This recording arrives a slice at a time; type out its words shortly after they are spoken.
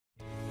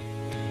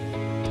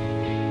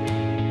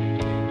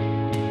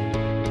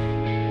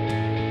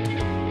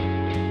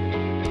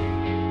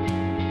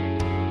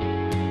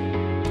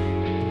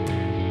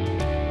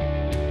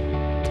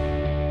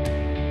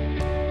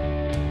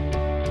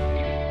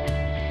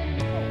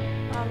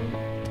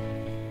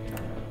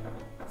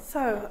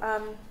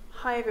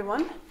Hi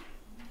everyone.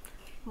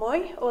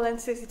 Moi, olen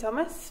Suzie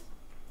Thomas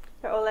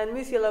ja olen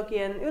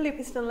museologian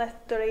yliopiston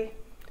lehtori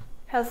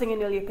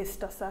Helsingin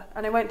yliopistossa,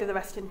 and I won't do the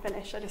rest in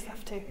Finnish. I just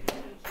have to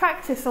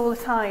practice all the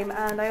time,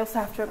 and I also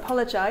have to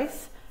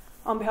apologise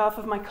on behalf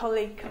of my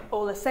colleague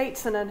Ola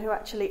Seitsonen, who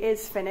actually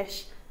is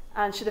Finnish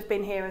and should have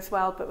been here as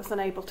well but was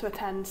unable to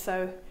attend,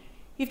 so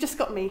you've just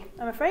got me,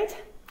 I'm afraid.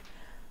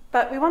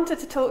 But we wanted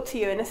to talk to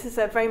you, and this is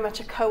very much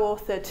a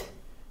co-authored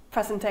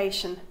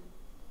presentation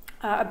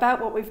about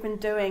what we've been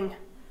doing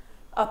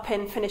up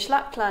in Finnish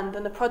Lapland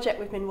and the project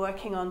we've been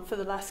working on for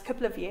the last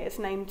couple of years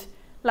named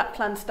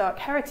Lapland's Dark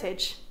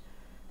Heritage.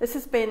 This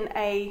has been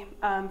a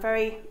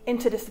very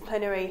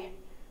interdisciplinary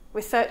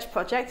research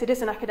project. It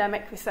is an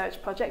academic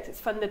research project. It's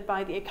funded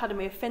by the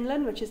Academy of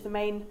Finland, which is the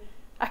main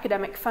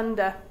academic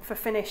funder for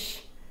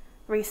Finnish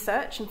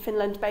research and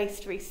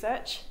Finland-based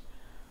research.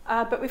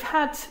 But we've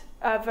had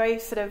a very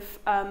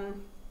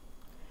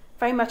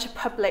much a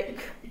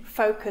public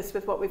focus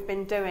with what we've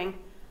been doing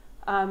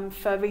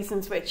for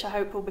reasons which I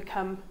hope will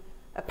become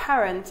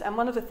apparent. And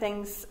one of the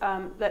things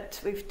that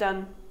we've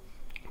done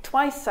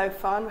twice so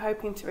far, and we're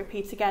hoping to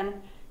repeat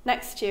again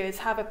next year, is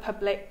have a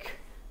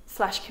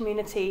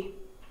public/community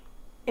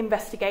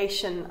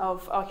investigation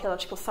of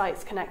archaeological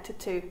sites connected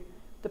to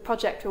the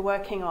project we're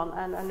working on,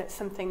 and it's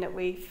something that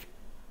we've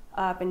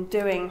been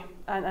doing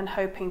and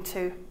hoping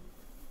to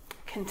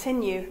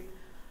continue.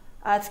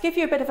 To give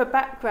you a bit of a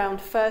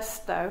background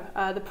first, though,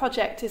 the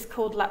project is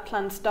called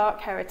Lapland's Dark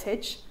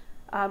Heritage.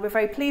 We're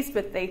very pleased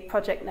with the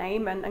project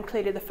name, and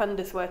clearly the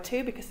funders were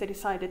too, because they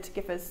decided to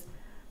give us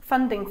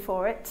funding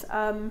for it.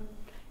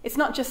 It's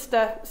not just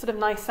a sort of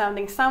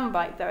nice-sounding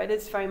soundbite, though. It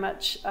is very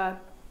much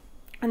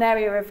an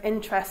area of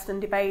interest and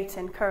debate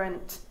in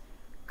current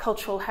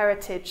cultural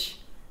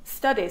heritage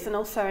studies and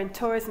also in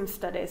tourism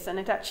studies, and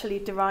it actually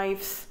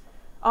derives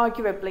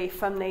arguably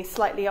from the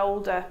slightly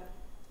older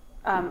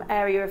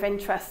area of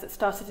interest that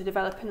started to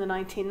develop in the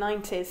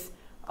 1990s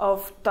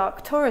of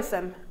dark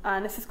tourism.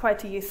 And this is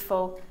quite a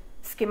useful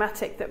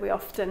schematic that we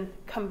often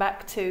come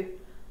back to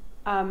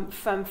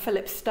from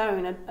Philip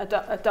Stone,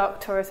 a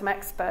dark tourism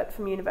expert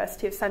from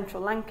University of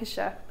Central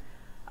Lancashire,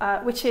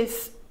 which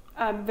is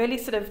really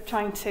sort of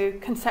trying to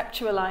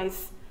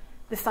conceptualise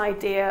this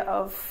idea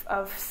of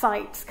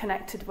sites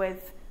connected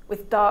with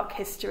dark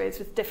histories,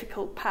 with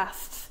difficult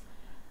pasts.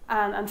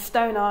 And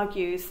Stone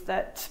argues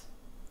that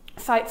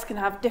sites can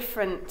have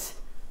different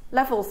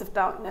levels of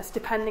darkness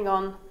depending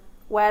on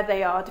where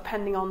they are,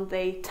 depending on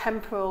the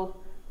temporal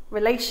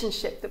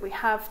relationship that we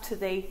have to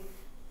the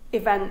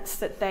events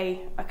that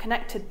they are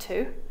connected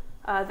to.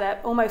 They're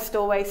almost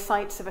always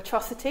sites of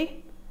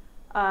atrocity,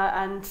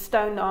 and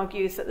Stone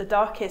argues that the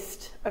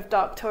darkest of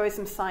dark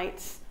tourism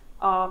sites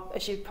are,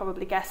 as you'd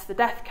probably guess, the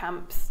death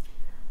camps.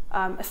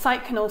 A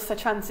site can also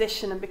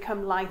transition and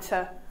become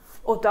lighter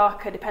or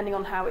darker depending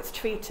on how it's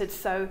treated.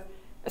 So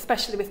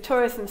especially with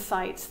tourism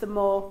sites, the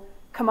more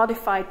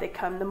commodified they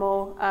become, the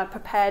more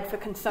prepared for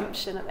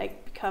consumption that they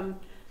become.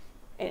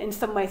 In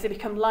some ways, they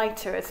become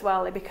lighter as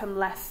well. They become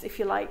less, if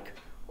you like,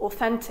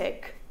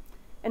 authentic.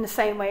 In the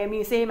same way, a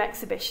museum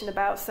exhibition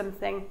about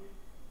something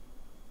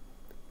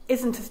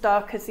isn't as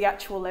dark as the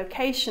actual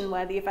location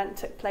where the event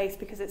took place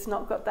because it's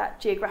not got that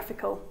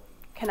geographical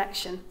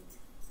connection.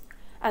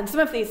 And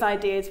some of these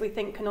ideas we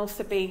think can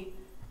also be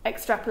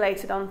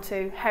extrapolated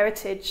onto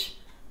heritage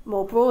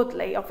more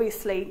broadly.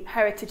 Obviously,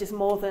 heritage is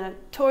more than a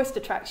tourist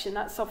attraction.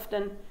 That's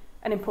often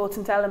an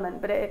important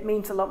element, but it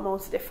means a lot more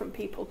to different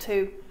people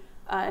too.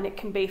 And it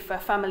can be for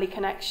family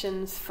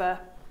connections, for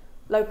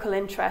local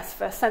interest,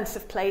 for a sense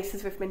of place,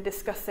 as we've been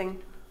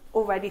discussing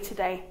already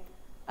today,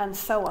 and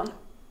so on.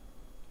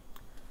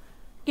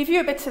 Give you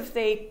a bit of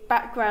the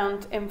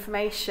background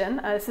information.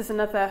 This is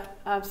another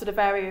sort of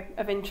area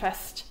of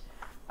interest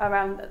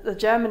around the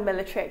German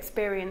military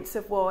experience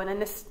of war. And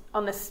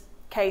on this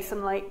case,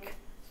 unlike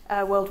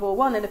World War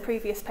I in the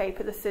previous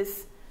paper, this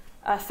is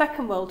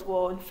Second World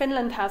War. And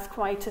Finland has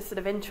quite a sort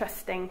of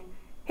interesting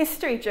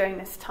history during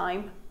this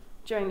time,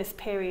 during this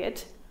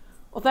period.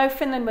 Although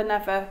Finland were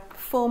never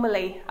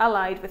formally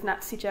allied with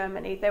Nazi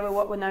Germany, they were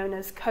what were known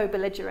as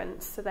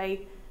co-belligerents, so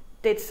they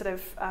did sort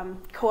of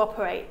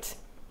cooperate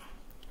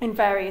in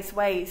various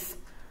ways.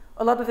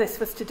 A lot of this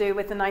was to do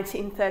with the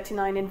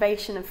 1939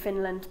 invasion of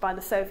Finland by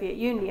the Soviet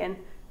Union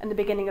and the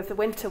beginning of the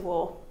Winter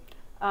War,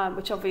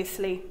 which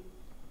obviously,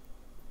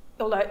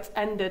 although it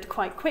ended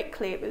quite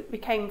quickly, it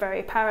became very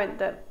apparent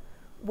that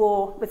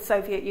war with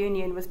Soviet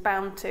Union was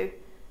bound to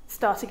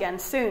start again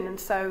soon, and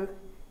so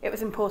it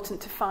was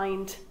important to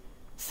find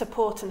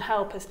support and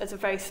help as a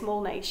very small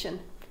nation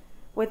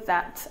with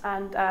that.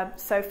 And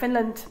so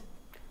Finland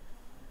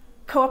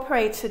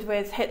cooperated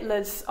with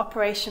Hitler's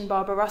Operation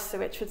Barbarossa,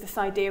 which was this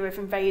idea of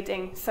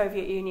invading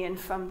Soviet Union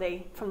from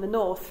the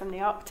north, from the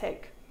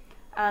Arctic.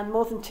 And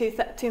more than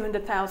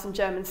 200,000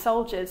 German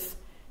soldiers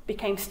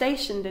became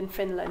stationed in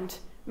Finland,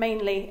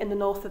 mainly in the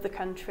north of the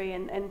country,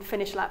 in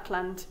Finnish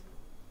Lapland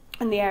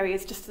and the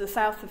areas just to the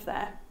south of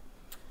there.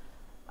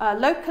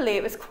 Locally,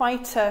 it was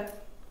quite a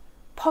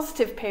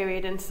positive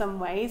period in some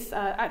ways.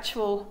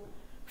 Actual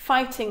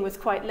fighting was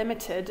quite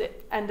limited,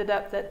 it ended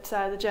up that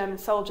the German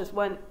soldiers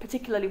weren't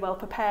particularly well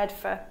prepared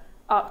for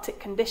Arctic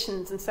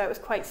conditions, and so it was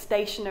quite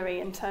stationary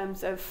in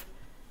terms of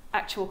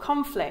actual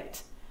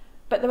conflict.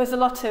 But there was a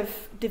lot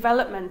of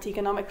development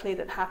economically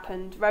that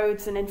happened.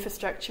 Roads and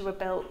infrastructure were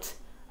built.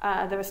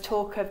 There was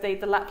talk of the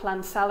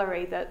Lapland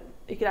salary, that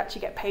you could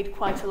actually get paid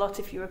quite a lot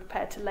if you were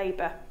prepared to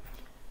labour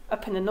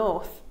up in the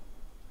north.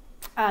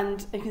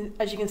 And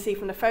as you can see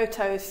from the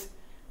photos,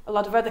 a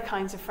lot of other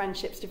kinds of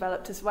friendships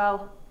developed as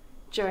well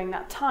during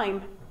that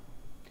time.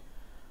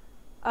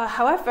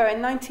 However,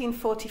 in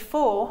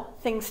 1944,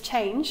 things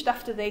changed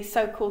after the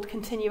so-called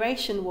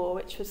Continuation War,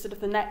 which was sort of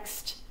the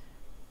next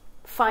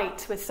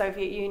fight with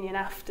Soviet Union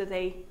after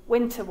the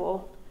Winter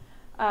War.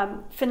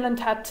 Finland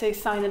had to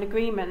sign an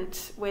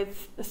agreement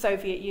with the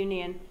Soviet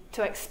Union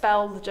to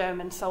expel the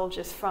German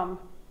soldiers from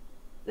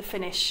the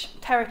Finnish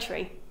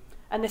territory,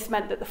 and this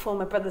meant that the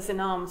former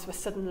brothers-in-arms were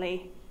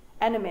suddenly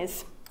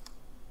enemies.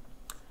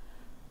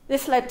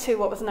 This led to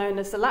what was known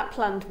as the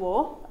Lapland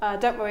War.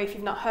 Don't worry if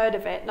you've not heard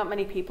of it, not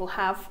many people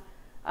have.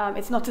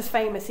 It's not as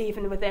famous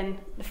even within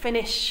the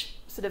Finnish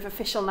sort of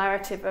official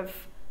narrative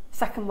of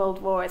Second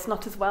World War. It's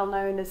not as well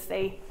known as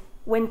the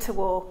Winter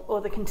War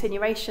or the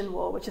Continuation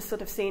War, which is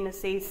sort of seen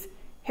as these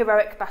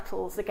heroic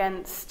battles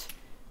against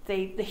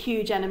the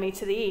huge enemy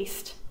to the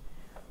east.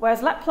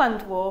 Whereas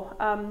Lapland War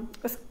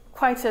was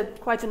quite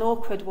an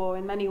awkward war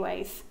in many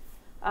ways.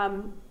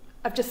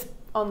 I've just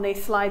on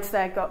these slides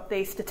there got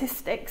the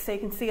statistics, so you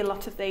can see a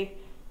lot of the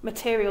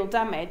material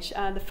damage.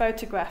 The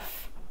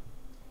photograph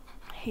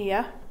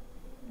here.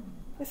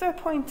 Is there a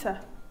pointer?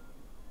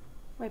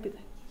 Maybe.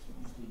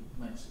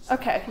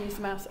 Okay, I can use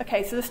the mouse.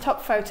 Okay, so this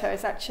top photo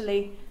is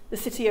actually the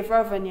city of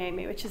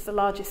Rovaniemi, which is the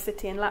largest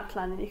city in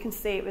Lapland, and you can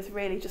see it was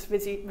really just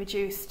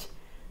reduced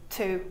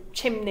to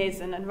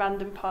chimneys and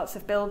random parts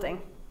of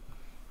building.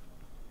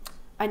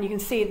 And you can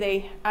see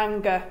the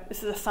anger.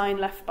 This is a sign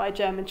left by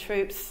German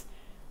troops.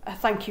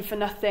 Thank you for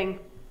nothing,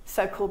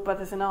 so-called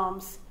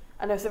brothers-in-arms.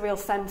 And there was a real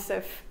sense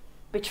of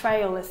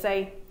betrayal as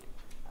they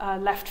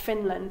left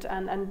Finland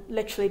and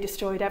literally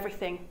destroyed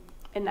everything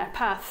in their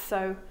path.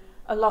 So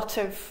a lot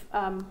of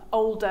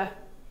older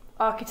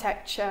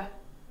architecture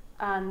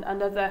and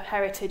other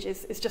heritage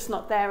is just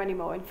not there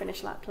anymore in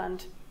Finnish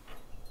Lapland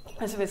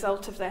as a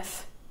result of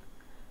this.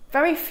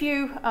 Very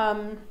few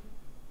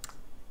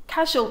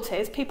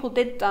casualties. People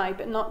did die,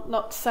 but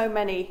not so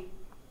many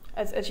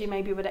as you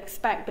maybe would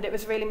expect. But it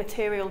was really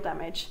material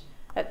damage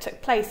that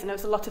took place, and there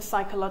was a lot of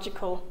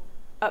psychological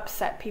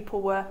upset.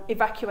 People were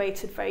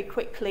evacuated very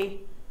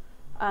quickly,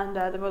 and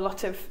there were a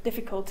lot of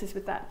difficulties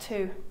with that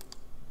too.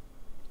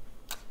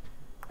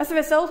 As a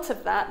result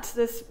of that,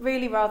 there's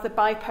really rather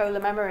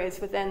bipolar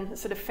memories within the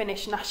sort of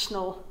Finnish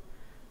national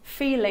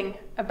feeling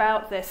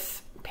about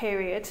this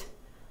period.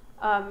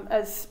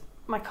 As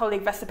my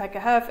colleague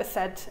Vesa-Pekka Herve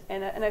said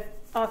in an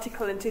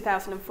article in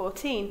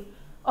 2014,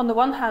 on the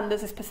one hand,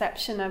 there's this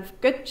perception of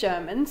good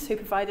Germans who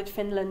provided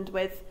Finland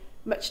with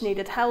much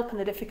needed help in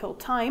a difficult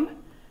time,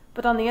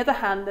 but on the other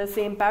hand, there's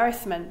the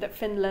embarrassment that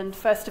Finland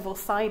first of all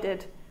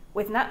sided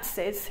with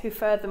Nazis, who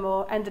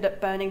furthermore ended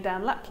up burning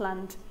down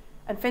Lapland.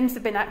 And Finns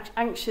have been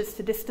anxious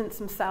to distance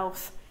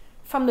themselves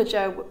from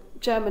the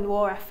German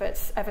war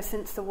efforts ever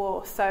since the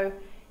war. So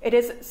it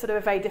is sort of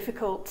a very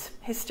difficult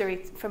history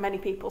for many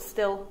people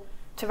still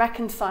to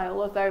reconcile,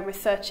 although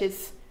research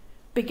is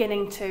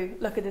beginning to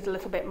look at it a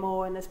little bit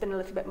more, and there's been a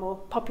little bit more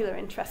popular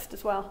interest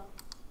as well.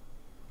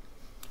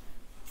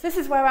 So this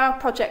is where our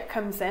project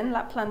comes in,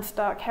 Lapland's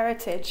Dark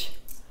Heritage.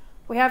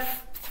 We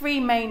have three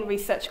main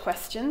research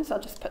questions.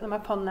 I'll just put them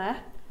up on there.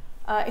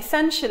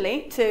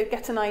 Essentially, to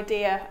get an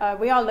idea,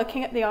 we are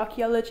looking at the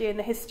archaeology and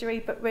the history,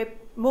 but we're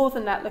more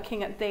than that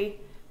looking at the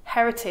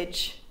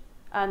heritage,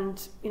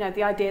 and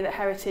the idea that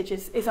heritage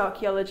is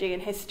archaeology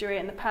and history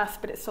in the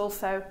past, but it's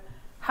also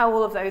how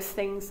all of those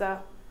things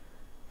are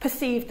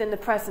perceived in the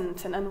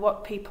present, and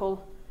what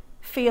people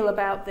feel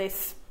about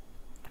this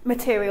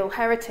material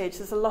heritage.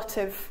 There's a lot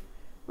of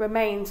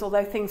remains,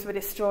 although things were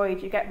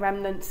destroyed. You get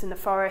remnants in the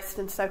forest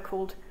and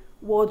so-called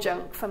war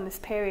junk from this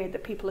period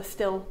that people are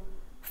still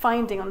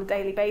finding on a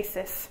daily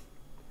basis.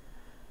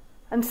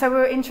 And so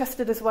we're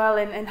interested as well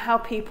in how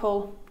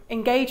people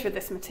engage with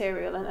this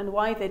material and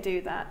why they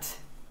do that.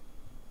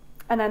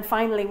 And then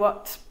finally,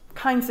 what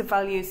kinds of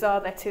values are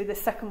there to the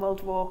Second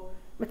World War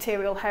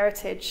material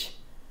heritage,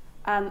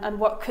 and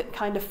what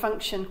kind of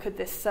function could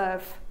this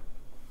serve,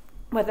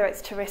 whether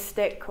it's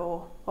touristic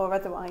or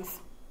otherwise.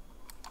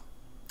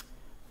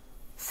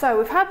 So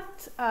we've had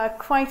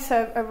quite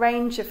a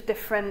range of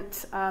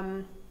different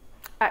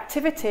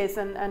activities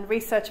and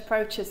research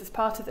approaches as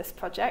part of this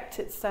project.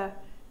 It's a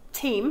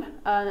team,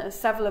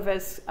 several of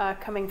us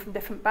coming from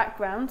different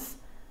backgrounds.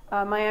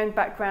 My own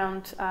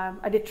background,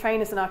 I did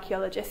train as an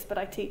archaeologist, but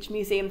I teach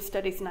museum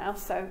studies now,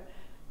 so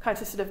kind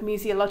of sort of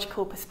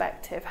museological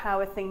perspective. How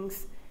are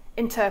things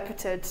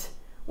interpreted?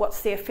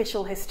 What's the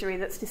official history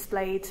that's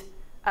displayed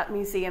at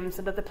museums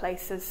and other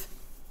places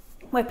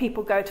where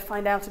people go to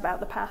find out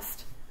about the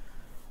past?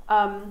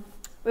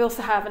 We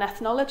also have an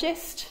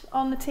ethnologist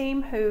on the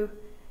team who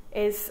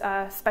is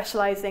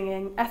specialising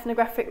in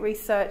ethnographic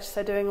research,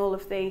 so doing all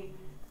of the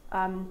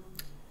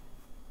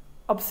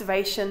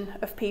observation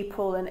of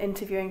people and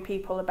interviewing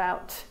people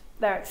about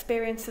their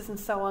experiences and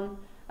so on.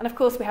 And of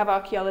course we have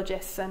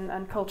archaeologists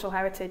and cultural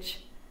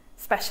heritage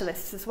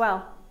specialists as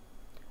well.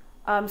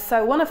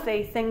 So one of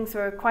the things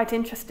we were quite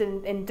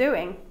interested in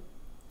doing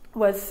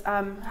was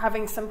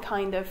having some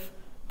kind of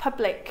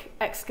public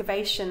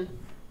excavation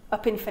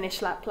up in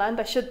Finnish Lapland.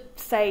 I should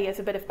say, as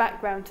a bit of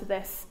background to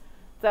this,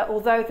 that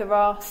although there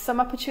are some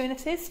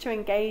opportunities to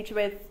engage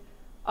with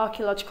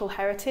archaeological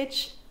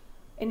heritage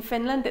in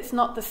Finland, it's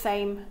not the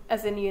same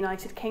as in the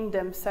United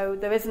Kingdom. So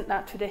there isn't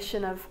that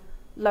tradition of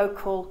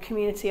local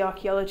community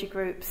archaeology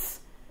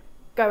groups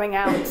going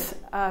out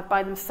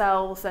by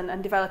themselves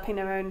and developing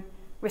their own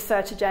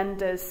research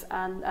agendas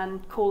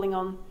and calling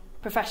on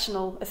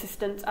professional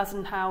assistance as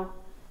and how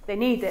they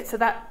need it. So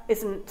that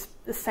isn't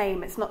the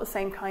same. It's not the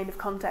same kind of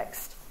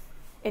context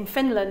in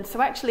Finland.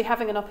 So actually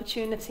having an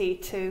opportunity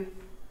to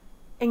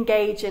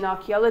engage in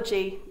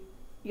archaeology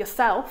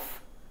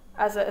yourself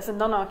as a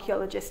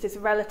non-archaeologist is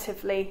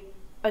relatively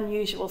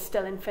unusual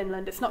still in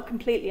Finland. It's not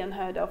completely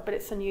unheard of, but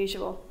it's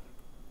unusual.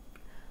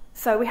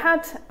 So we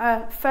had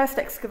a first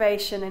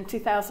excavation in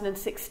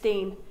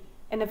 2016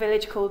 in a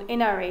village called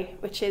Inari,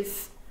 which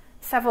is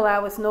several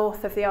hours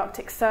north of the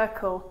Arctic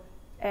Circle,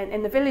 and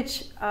in the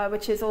village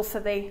which is also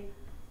the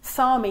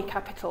Sami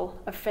capital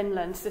of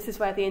Finland. So this is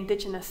where the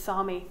indigenous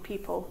Sami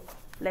people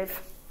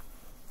live.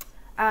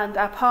 And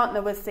our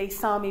partner was the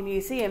Sami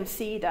Museum,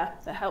 Sida,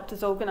 that helped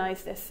us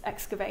organise this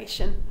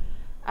excavation.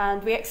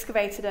 And we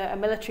excavated a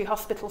military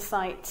hospital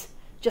site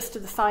just to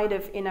the side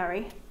of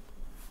Inari.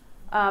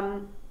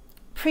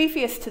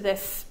 Previous to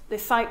this, the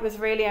site was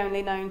really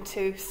only known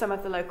to some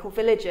of the local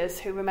villagers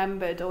who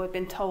remembered or had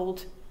been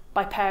told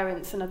by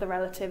parents and other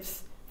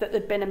relatives that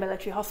there'd been a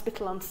military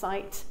hospital on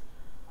site.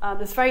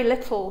 There's very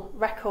little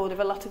record of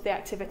a lot of the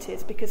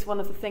activities, because one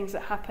of the things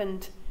that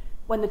happened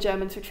when the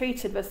Germans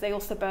retreated was they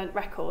also burnt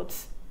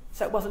records.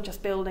 So it wasn't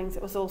just buildings,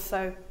 it was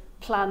also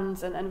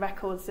plans and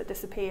records that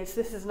disappeared.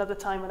 So this is another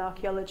time when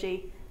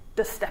archaeology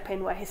does step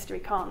in where history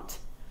can't.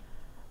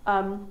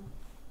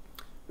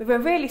 We were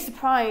really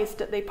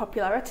surprised at the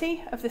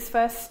popularity of this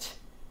first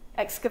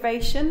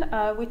excavation.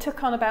 We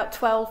took on about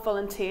 12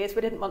 volunteers.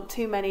 We didn't want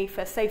too many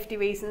for safety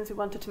reasons. We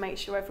wanted to make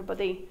sure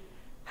everybody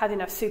had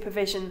enough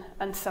supervision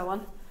and so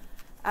on.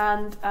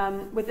 And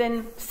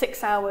within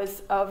 6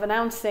 hours of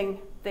announcing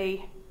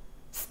the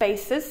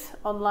spaces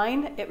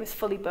online, it was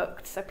fully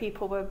booked. So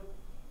people were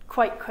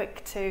quite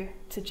quick to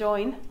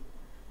join.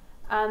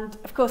 And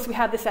of course we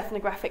had this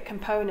ethnographic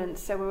component.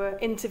 So we were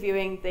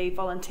interviewing the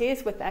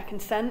volunteers with their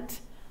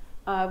consent.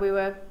 We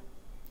were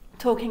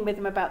talking with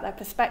them about their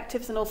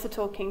perspectives and also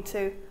talking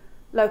to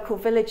local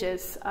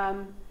villagers.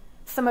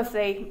 Some of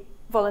the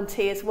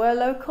volunteers were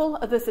local,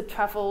 others had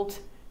travelled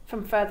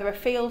from further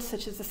afield,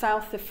 such as the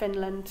south of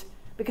Finland,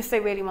 because they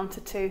really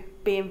wanted to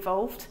be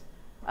involved.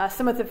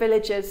 Some of the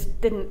villagers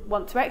didn't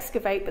want to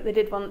excavate, but they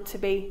did want to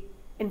be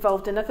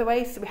involved in other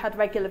ways. So we had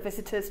regular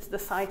visitors to the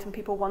site and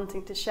people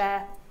wanting to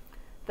share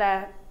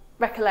their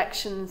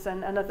recollections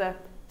and other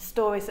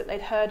stories that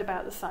they'd heard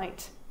about the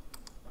site.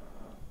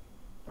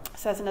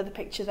 So there's another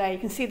picture there. You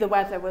can see the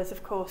weather was,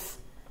 of course,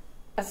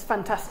 as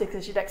fantastic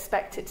as you'd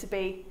expect it to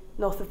be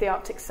north of the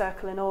Arctic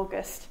Circle in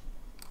August.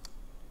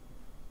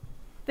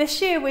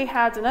 This year we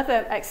had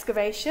another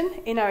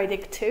excavation,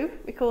 Inaridig 2,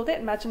 we called it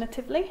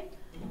imaginatively.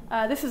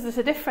 This is at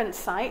a different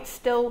site,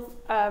 still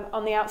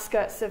on the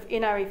outskirts of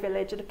Inari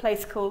village, at a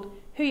place called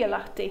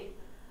Hyjälahti,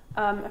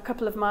 a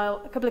couple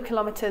of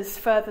kilometres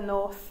further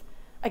north,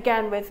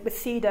 again with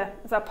Sida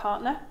as our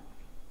partner.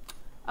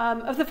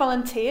 Of the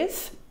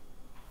volunteers,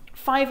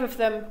 5 of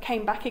them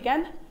came back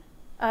again.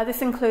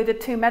 This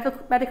included 2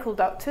 medical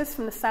doctors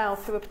from the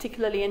south who were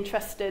particularly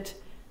interested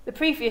the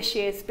previous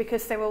years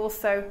because they were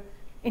also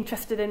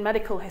interested in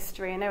medical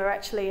history, and they were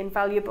actually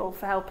invaluable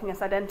for helping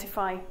us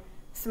identify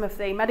some of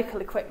the medical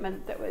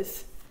equipment that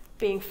was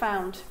being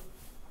found.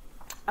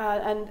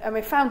 And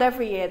we found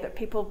every year that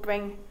people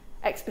bring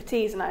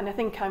expertise, and I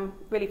think I'm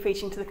really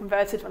preaching to the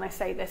converted when I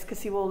say this,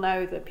 because you all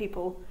know that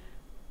people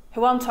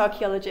who aren't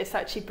archaeologists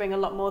actually bring a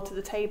lot more to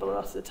the table a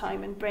lot of the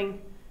time and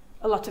bring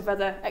a lot of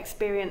other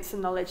experience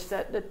and knowledge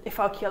that if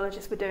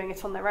archaeologists were doing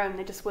it on their own,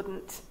 they just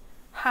wouldn't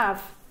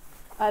have.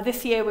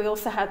 This year we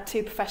also had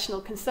 2 professional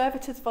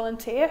conservators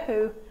volunteer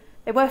who,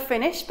 they were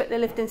Finnish, but they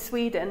lived in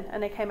Sweden,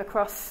 and they came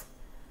across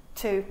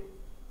to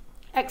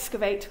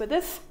excavate with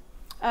us.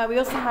 We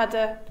also had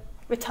a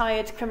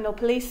retired criminal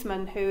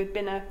policeman who had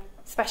been a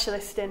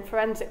specialist in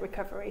forensic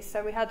recovery,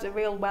 so we had a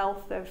real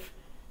wealth of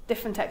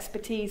different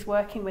expertise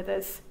working with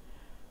us.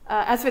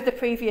 As with the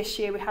previous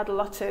year, we had a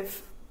lot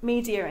of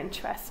media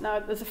interest. Now,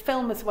 there's a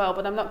film as well,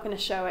 but I'm not going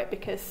to show it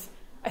because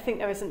I think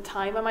there isn't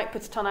time. I might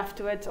put it on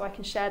afterwards, or I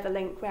can share the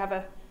link. We have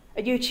a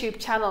YouTube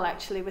channel,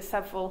 actually, with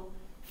several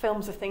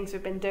films of things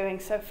we've been doing,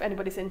 so if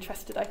anybody's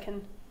interested, I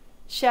can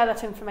share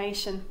that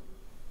information.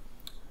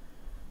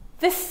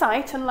 This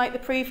site, unlike the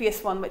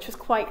previous one, which was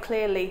quite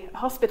clearly a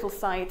hospital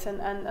site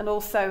and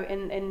also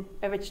in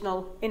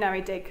original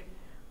Inaridig,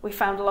 we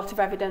found a lot of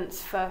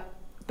evidence for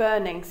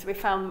burning, so we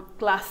found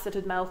glass that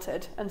had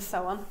melted and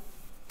so on.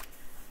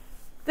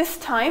 This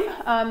time,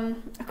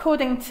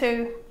 according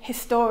to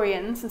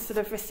historians and sort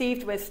of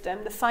received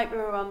wisdom, the site we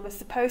were on was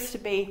supposed to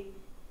be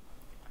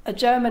a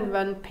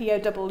German-run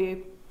POW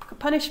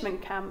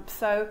punishment camp,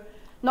 so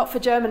not for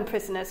German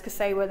prisoners, because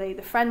they were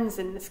the friends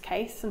in this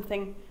case,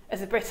 something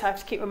as a Brit I have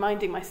to keep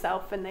reminding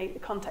myself in the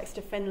context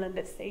of Finland,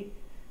 it's the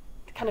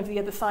kind of the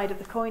other side of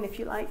the coin, if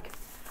you like.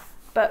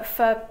 But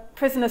for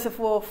prisoners of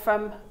war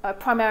from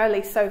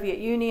primarily Soviet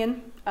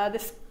Union,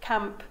 this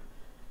camp,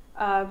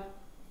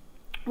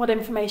 what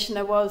information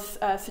there was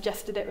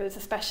suggested it was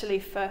especially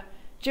for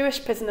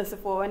Jewish prisoners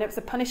of war, and it was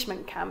a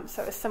punishment camp,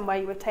 so it was somewhere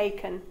you were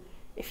taken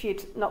if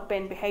you'd not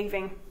been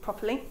behaving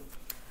properly.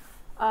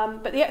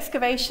 But the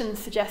excavation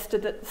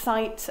suggested that the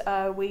site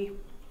we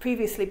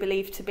previously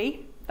believed to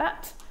be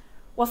that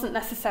wasn't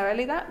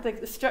necessarily that.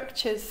 The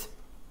structures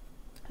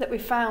that we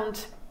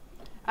found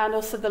and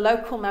also the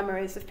local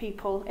memories of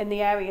people in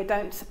the area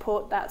don't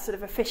support that sort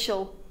of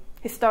official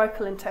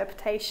historical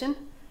interpretation.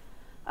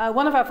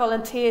 One of our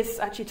volunteers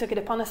actually took it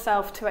upon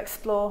herself to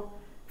explore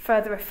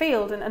further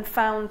afield and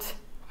found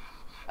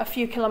a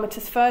few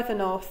kilometres further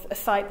north a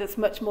site that's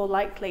much more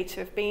likely to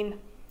have been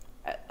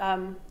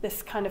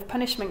this kind of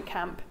punishment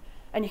camp.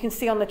 And you can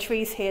see on the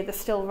trees here they're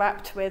still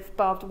wrapped with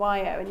barbed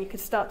wire, and you could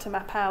start to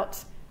map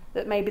out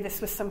that maybe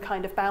this was some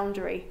kind of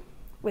boundary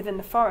within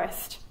the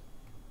forest.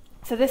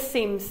 So this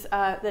seems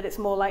that it's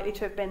more likely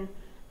to have been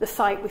the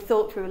site we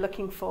thought we were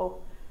looking for,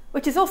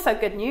 which is also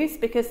good news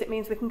because it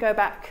means we can go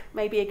back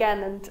maybe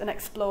again and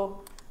explore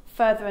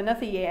further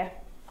another year.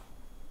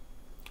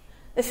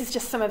 This is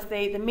just some of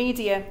the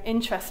media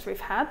interest we've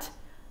had.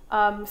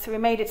 So we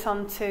made it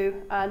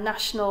onto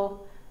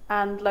national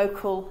and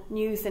local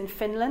news in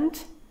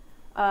Finland.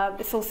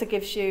 This also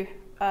gives you,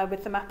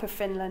 with the map of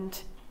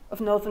Finland, of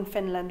northern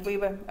Finland, we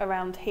were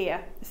around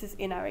here. This is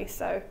Inari,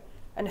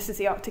 and this is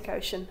the Arctic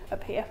Ocean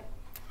up here.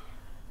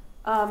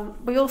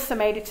 We also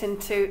made it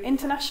into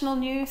international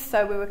news,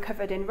 so we were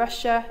covered in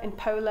Russia, in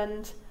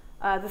Poland.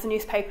 There's a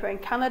newspaper in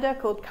Canada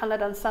called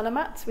Kanadan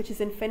Sanomat, which is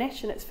in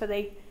Finnish, and it's for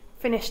the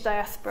Finnish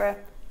diaspora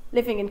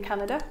living in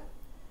Canada.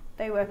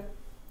 They were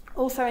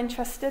also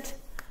interested.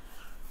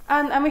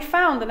 And we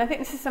found, and I think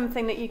this is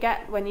something that you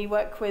get when you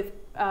work with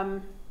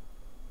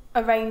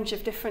a range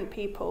of different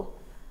people,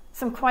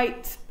 some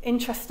quite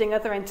interesting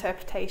other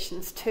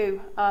interpretations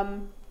too.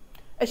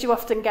 As you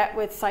often get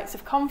with sites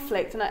of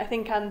conflict, and I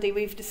think, Andy,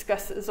 we've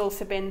discussed that there's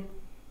also been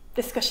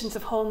discussions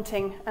of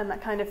haunting and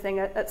that kind of thing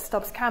at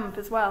Stubbs Camp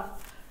as well.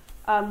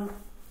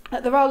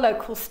 That there are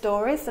local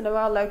stories and there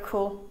are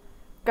local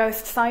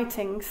ghost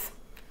sightings.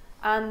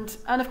 And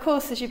of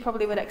course, as you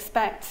probably would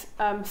expect,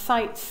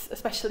 sites,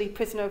 especially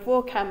prisoner of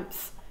war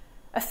camps,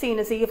 are seen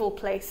as evil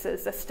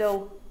places.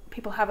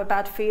 People have a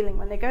bad feeling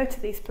when they go to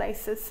these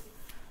places.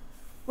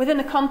 Within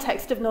the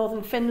context of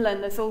northern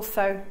Finland, there's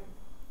also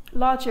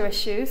larger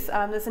issues.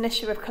 There's an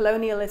issue of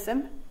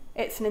colonialism.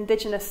 It's an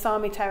indigenous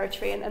Sami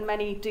territory, and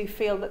many do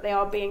feel that they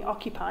are being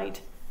occupied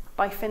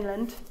by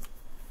Finland.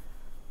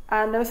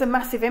 And there was a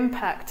massive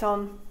impact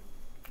on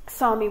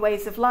Sami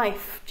ways of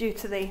life due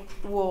to the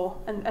war,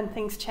 and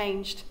things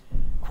changed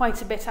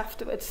quite a bit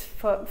afterwards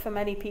for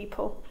many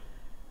people.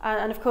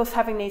 And of course,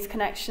 having these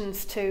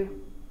connections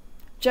to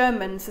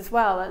Germans as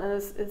well, and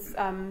there's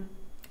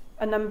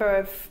a number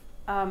of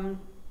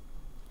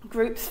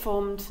groups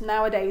formed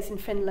nowadays in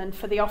Finland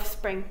for the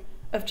offspring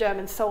of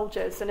German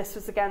soldiers, and this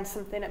was again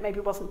something that maybe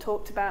wasn't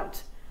talked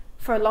about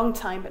for a long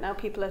time, but now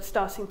people are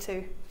starting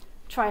to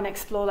try and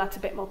explore that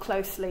a bit more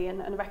closely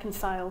and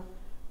reconcile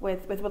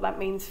with what that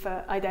means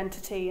for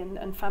identity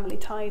and family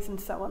ties and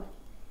so on.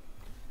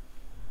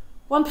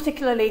 One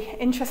particularly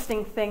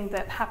interesting thing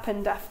that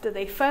happened after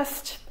the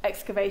first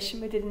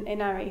excavation we did in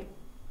Inari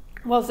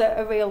was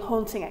a real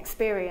haunting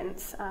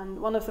experience,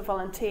 and one of the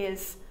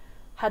volunteers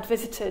had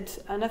visited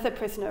another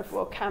prisoner of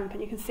war camp,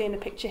 and you can see in the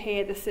picture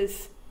here this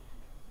is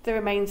the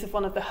remains of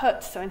one of the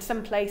huts. So in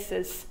some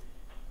places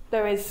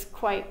there is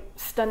quite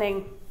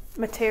stunning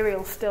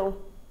material still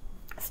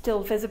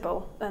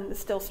visible, and there's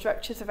still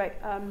structures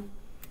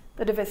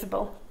that are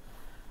visible.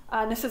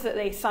 And this is at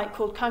the site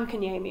called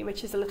Kankaniemi,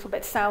 which is a little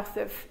bit south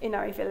of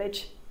Inari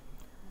village.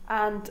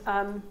 And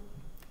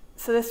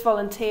so this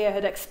volunteer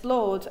had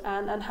explored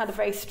and had a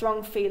very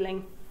strong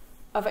feeling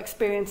of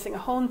experiencing a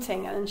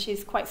haunting, and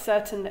she's quite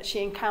certain that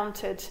she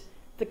encountered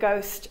the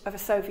ghost of a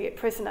Soviet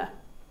prisoner.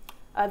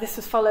 This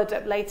was followed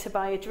up later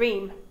by a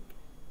dream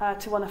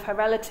to one of her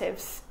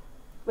relatives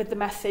with the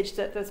message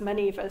that there's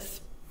many of us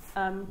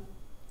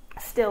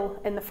still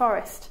in the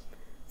forest.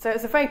 So it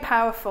was a very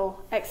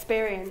powerful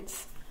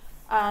experience,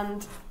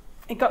 and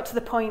it got to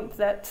the point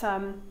that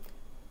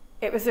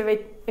it was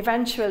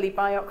eventually,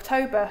 by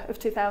October of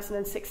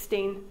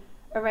 2016,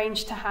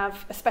 arranged to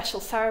have a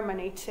special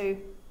ceremony to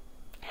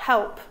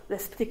help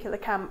this particular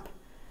camp,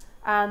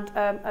 and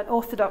an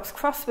Orthodox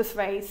cross was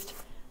raised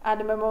and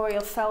a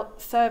memorial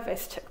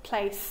service took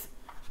place.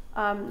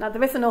 Now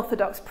there is an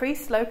Orthodox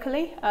priest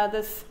locally.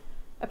 There's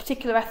a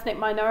particular ethnic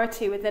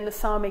minority within the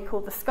Sami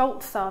called the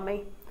Skolt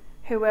Sami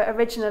who were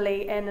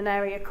originally in an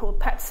area called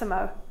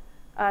Petsamo,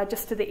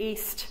 just to the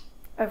east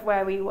of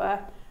where we were.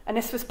 And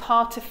this was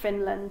part of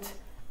Finland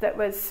that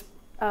was,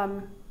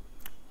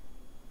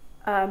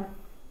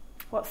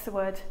 what's the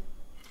word?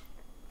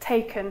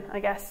 Taken, I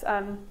guess.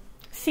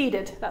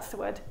 Ceded, that's the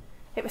word.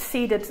 It was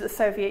ceded to the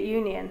Soviet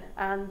Union,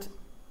 and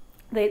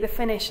the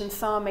Finnish and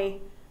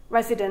Sami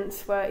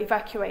residents were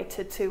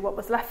evacuated to what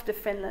was left of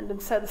Finland,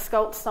 and so the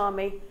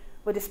Sami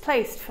were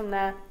displaced from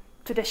their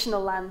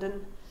traditional land,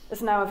 and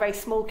there's now a very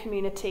small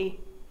community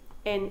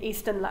in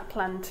eastern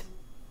Lapland,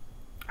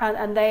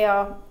 and they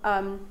are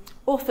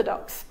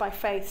Orthodox by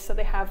faith, so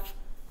they have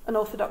an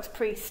Orthodox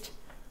priest.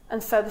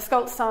 And so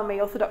the Sami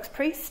Orthodox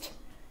priest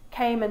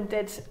came and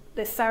did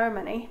this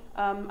ceremony.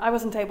 I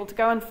wasn't able to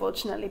go,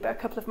 unfortunately, but a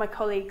couple of my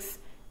colleagues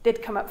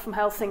did come up from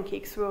Helsinki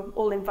because we were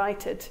all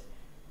invited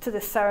to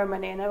this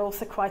ceremony, and there were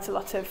also quite a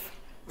lot of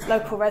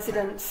local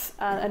residents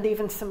and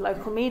even some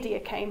local media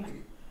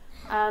came.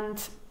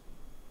 And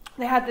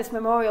they had this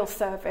memorial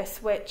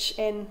service, which,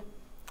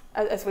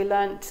 as we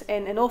learnt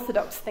in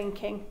Orthodox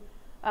thinking,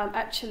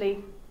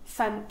 actually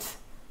sent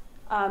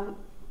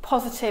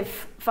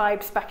positive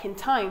vibes back in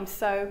time.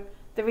 So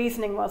the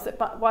reasoning was that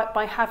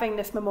by having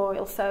this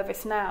memorial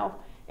service now,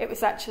 it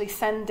was actually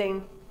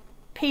sending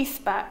peace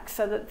back,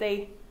 so that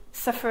the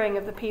suffering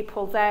of the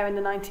people there in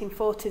the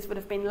 1940s would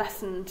have been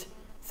lessened.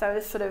 So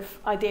this sort of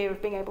idea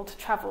of being able to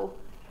travel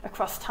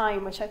across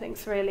time, which I think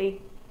is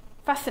really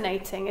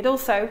fascinating. It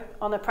also,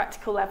 on a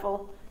practical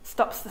level,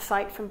 stops the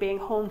site from being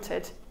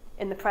haunted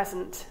in the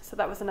present. So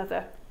that was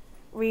another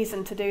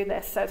reason to do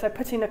this. So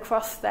putting a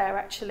cross there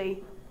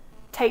actually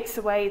takes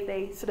away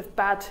the sort of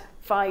bad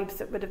vibes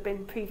that would have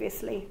been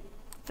previously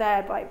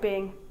there by it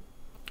being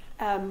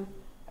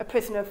a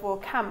prisoner of war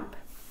camp.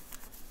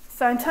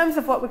 So in terms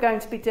of what we're going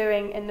to be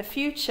doing in the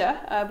future,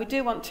 we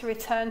do want to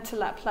return to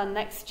Lapland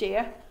next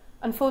year.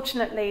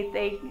 Unfortunately,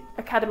 the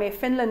Academy of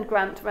Finland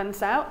grant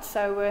runs out,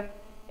 so we're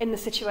in the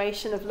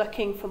situation of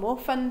looking for more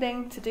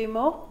funding to do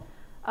more.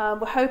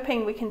 We're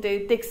hoping we can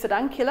do Dig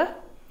Sodankylä,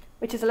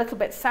 which is a little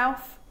bit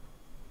south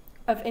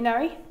of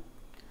Inari.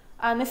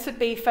 And this would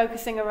be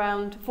focusing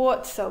around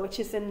Vuotso, which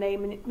is in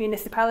the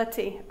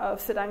municipality of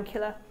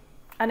Sodankylä.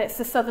 And it's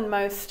the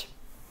southernmost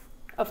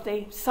of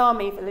the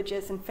Sami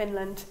villages in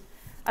Finland,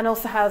 and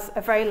also has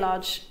a very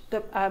large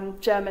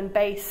German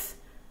base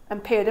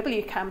and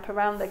POW camp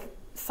around the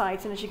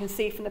site. And as you can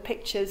see from the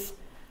pictures,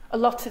 a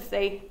lot of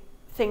the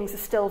things are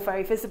still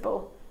very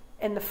visible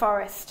in the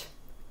forest.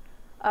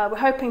 We're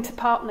hoping to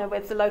partner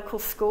with the local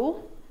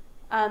school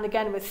and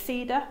again with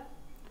CEDA.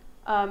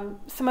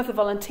 Some of the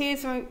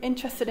volunteers are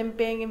interested in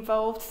being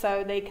involved,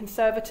 so the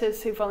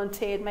conservators who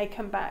volunteered may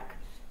come back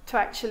to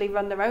actually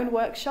run their own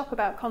workshop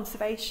about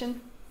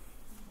conservation.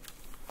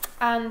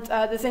 And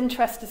there's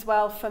interest as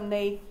well from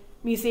the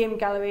Museum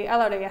Gallery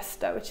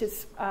Alariesto, which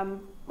is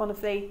one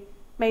of the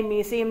main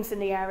museums in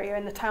the area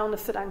in the town of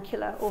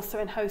Sodankylä, also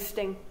in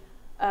hosting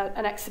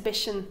an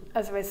exhibition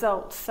as a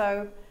result.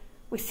 So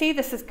we see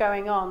this as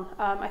going on.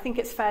 I think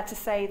it's fair to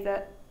say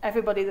that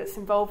everybody that's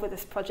involved with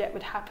this project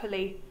would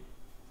happily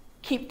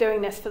keep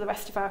doing this for the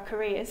rest of our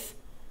careers.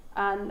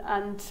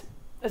 And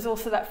there's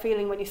also that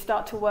feeling when you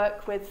start to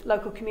work with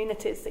local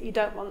communities that you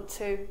don't want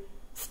to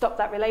stop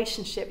that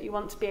relationship. You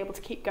want to be able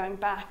to keep going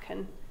back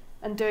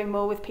and doing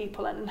more with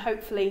people, and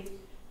hopefully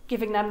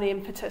giving them the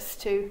impetus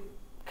to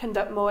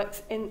conduct more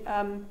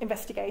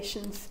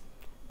investigations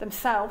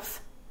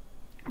themselves.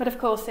 But of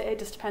course it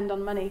does depend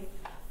on money.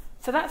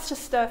 So that's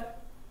just a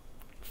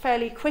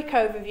fairly quick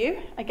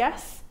overview, I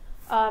guess.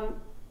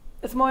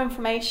 There's more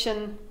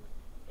information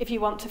if you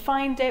want to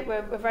find it.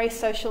 We're very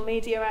social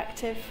media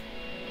active.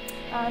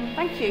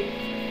 Thank you.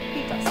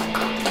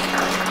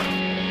 Kiitos.